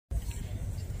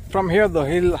From here, the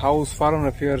Hill House Foreign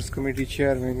Affairs Committee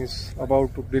Chairman is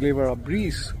about to deliver a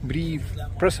brief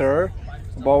presser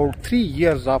about 3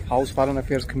 years of House Foreign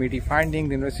Affairs Committee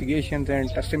findings, investigations and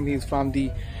testimonies from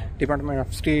the Department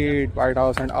of State, White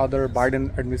House and other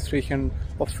Biden administration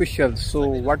officials. So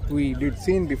what we did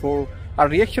seen before, a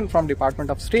reaction from Department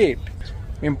of State.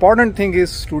 Important thing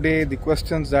is today the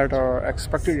questions that are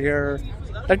expected here.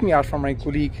 Let me ask from my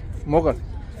colleague Mughal.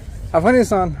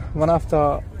 Afghanistan, one of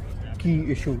the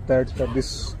key issues that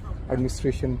this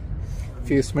administration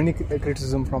faced many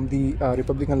criticism from the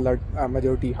Republican-led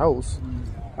majority House,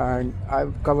 and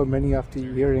I've covered many of the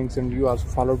hearings and you also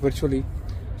followed virtually.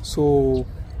 So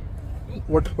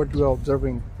what you are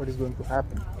observing, what is going to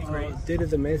happen? There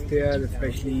is a mess there,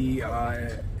 especially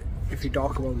if you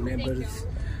talk about neighbors.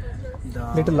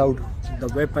 Little loud. The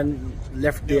weapon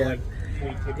left there,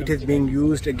 it is being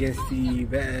used against the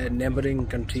neighboring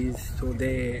countries, so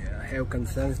they have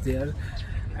concerns there.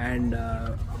 And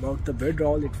about the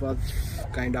withdrawal, it was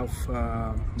kind of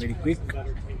very quick.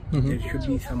 There should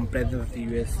be some presence of the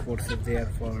US forces there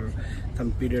for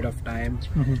some period of time,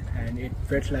 and it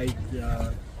felt like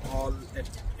all at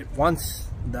once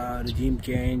the regime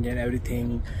change and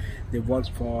everything they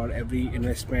worked for, every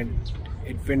investment,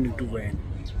 it went into vain.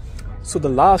 So the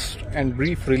last and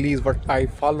brief release what I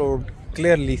followed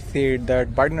clearly said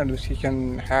that Biden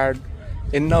administration had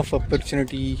enough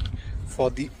opportunity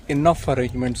for the enough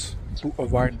arrangements to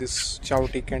avoid this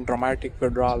chaotic and dramatic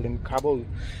withdrawal in Kabul.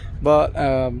 But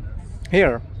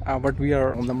here, what we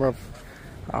are a number of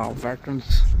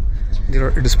veterans, they are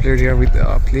displayed here with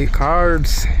play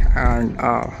cards, and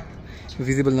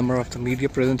visible number of the media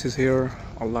presence is here.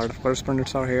 A lot of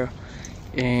correspondents are here,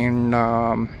 and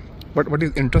what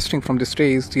is interesting from this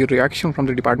day is the reaction from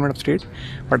the Department of State.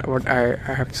 But what I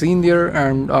have seen there,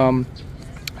 and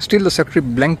still the Secretary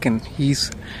Blinken,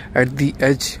 he's at the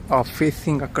edge of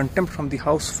facing a contempt from the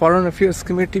House Foreign Affairs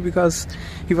Committee because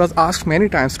he was asked many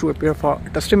times to appear for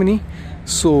testimony,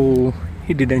 so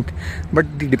he didn't.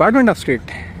 But the Department of State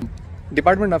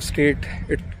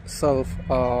itself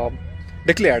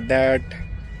declared that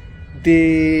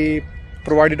they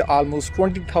provided almost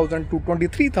 20,000 to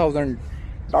 23,000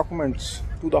 documents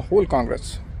to the whole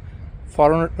Congress,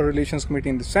 Foreign Relations Committee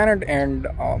in the Senate, and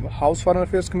House Foreign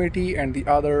Affairs Committee, and the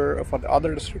other for the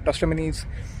other testimonies.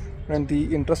 And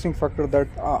the interesting factor that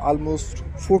almost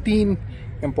 14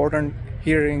 important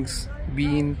hearings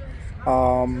being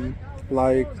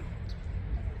like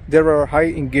there were high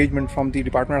engagement from the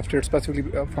Department of State,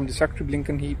 specifically from the Secretary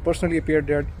Blinken. He personally appeared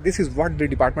there. This is what the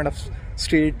Department of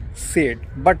State said,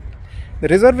 but the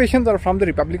reservations are from the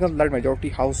Republican-led majority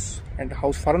House and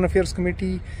House Foreign Affairs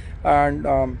Committee, and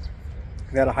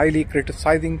they are highly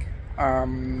criticizing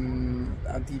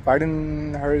the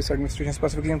Biden-Harris administration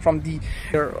specifically. And from the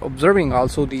observing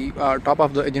also, the top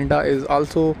of the agenda is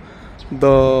also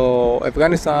the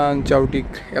Afghanistan chaotic,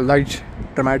 alleged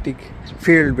dramatic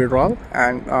failed withdrawal,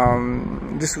 and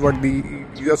this is what the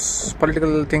US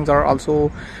political things are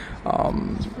also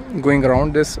going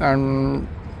around this, and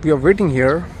we are waiting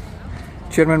here.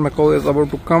 Chairman McCall is about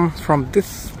to come from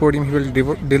this podium. He will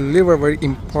deliver very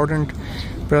important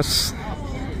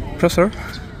presser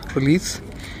release.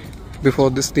 Before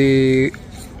this, they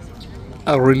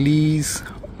release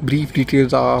brief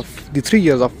details of the 3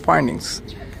 years of findings.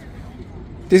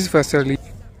 This is facility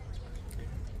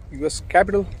US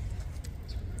Capitol.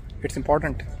 It's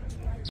important.